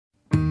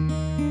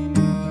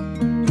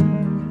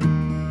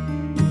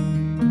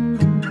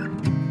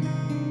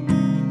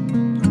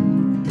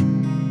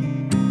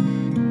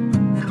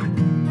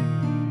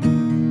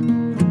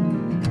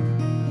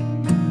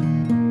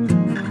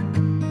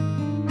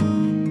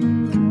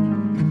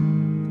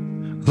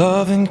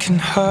Loving can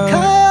hurt.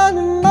 Kaya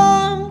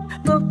namang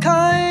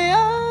makaya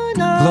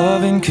na.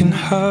 Loving can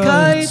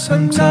hurt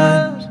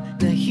sometimes.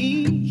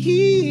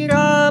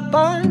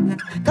 Nahihirapan,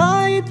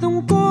 kahit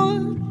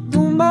lungkot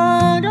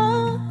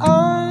dumaraan,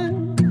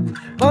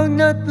 pag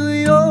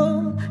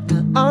natuyo na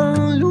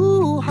ang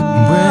luha.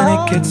 When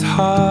it gets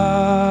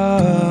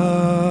hard,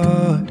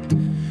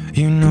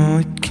 you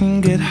know it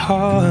can get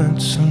hard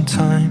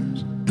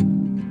sometimes.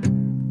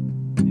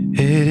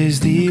 It is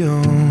the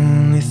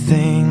only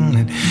thing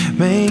that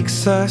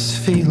makes us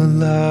feel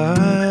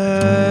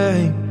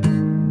alive.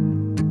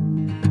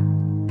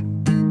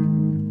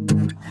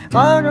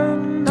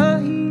 Parang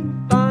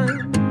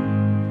nahipan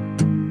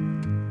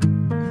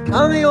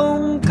ang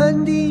iyong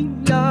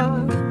kandila,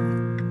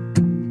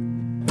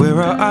 where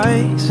our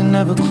eyes are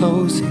never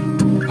closing,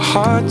 our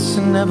hearts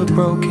are never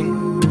broken,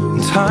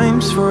 and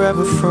time's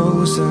forever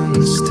frozen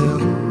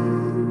still.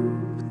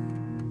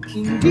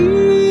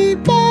 hindi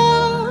ba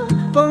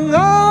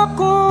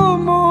pangako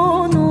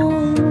mo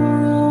nung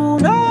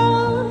una,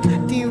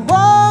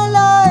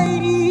 tiwala'y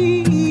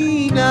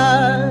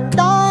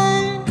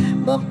iingatan?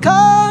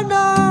 Baka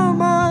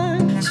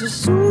naman sa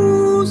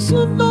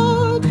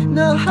susunod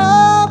na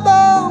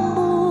habang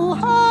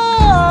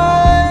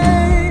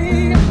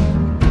buhay.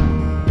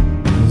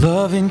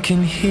 Loving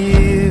can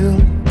heal,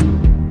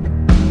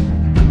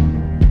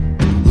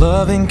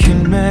 loving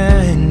can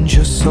mend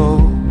your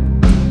soul,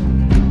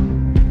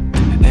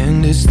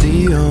 and it's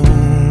the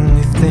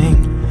only thing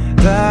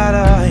that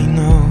I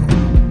know.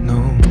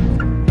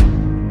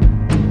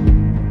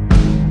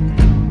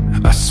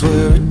 I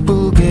swear it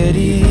will get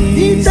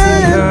Di easier.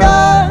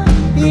 talaga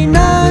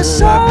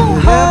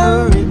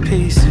inasahan, Every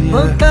piece of you.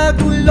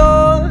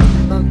 magkagulo,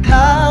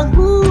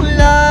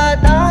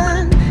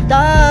 magkagulatan,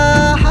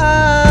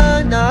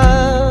 tahanan,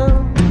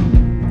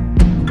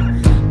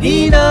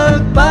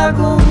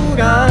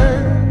 pinagpaguran.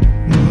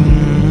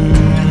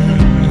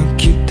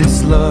 Keep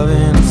this love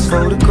in its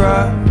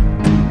photograph.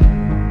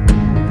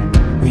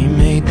 We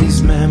made these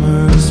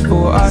memories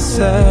for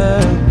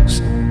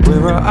ourselves,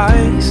 where our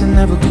eyes are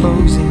never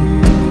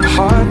closing,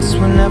 hearts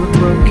were never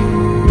broken,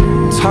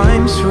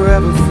 time's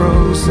forever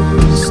frozen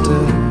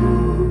still.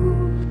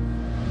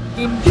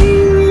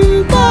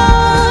 Hindi ba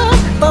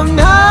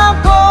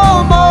pangako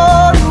mo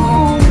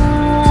nung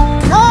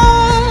una,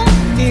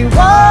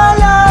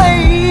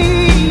 tiwala'y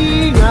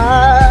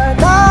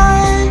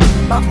iingatan?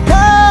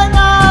 Baka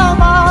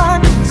naman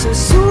sa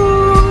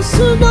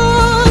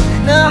susunod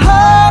na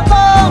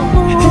habang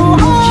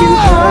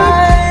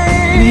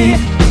buhay.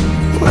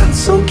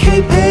 That's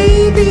okay,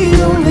 baby,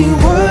 only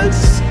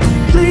words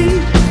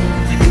bleed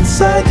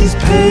inside these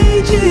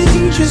pages.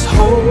 You just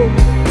hold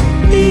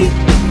me,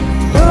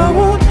 I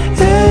won't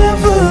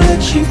ever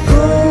let you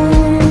go.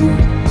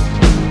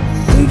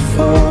 Wait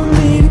for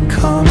me to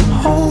come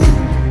home.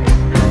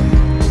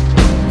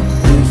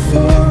 Wait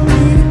for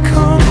me to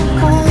come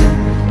home.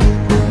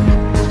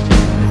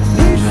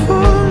 Wait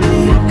for me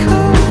to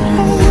come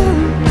home.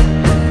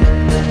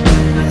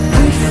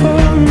 Wait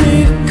for me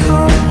to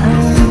come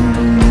home.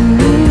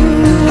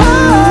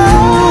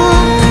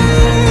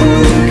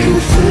 You can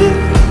fit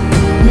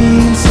me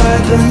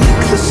inside the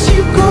necklace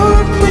you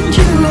got when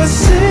you were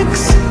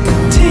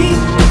 16,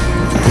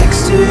 next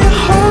to your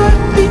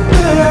heartbeat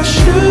where I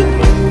should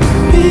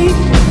be.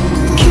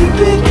 Keep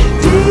it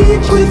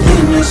deep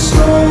within your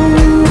soul.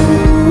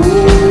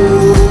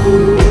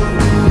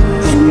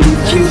 And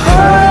if you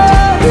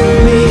hurt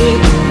me,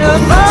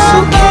 that's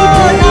okay,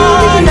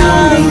 baby,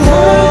 only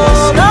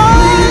words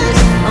bleed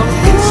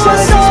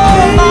inside these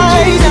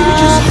pages. You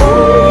just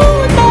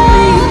hold me,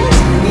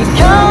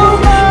 I'll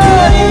never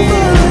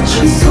let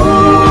you go.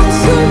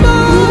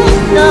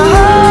 Na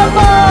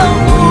habang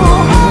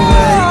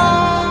buhay.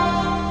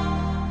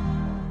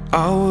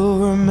 I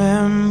will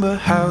remember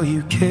how you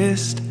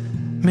kissed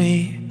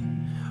me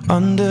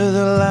under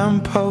the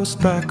lamppost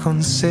back on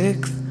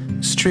 6th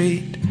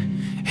Street,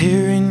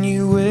 hearing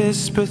you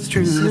whisper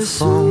through the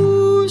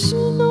phone.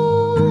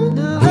 Susunod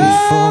na Wait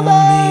for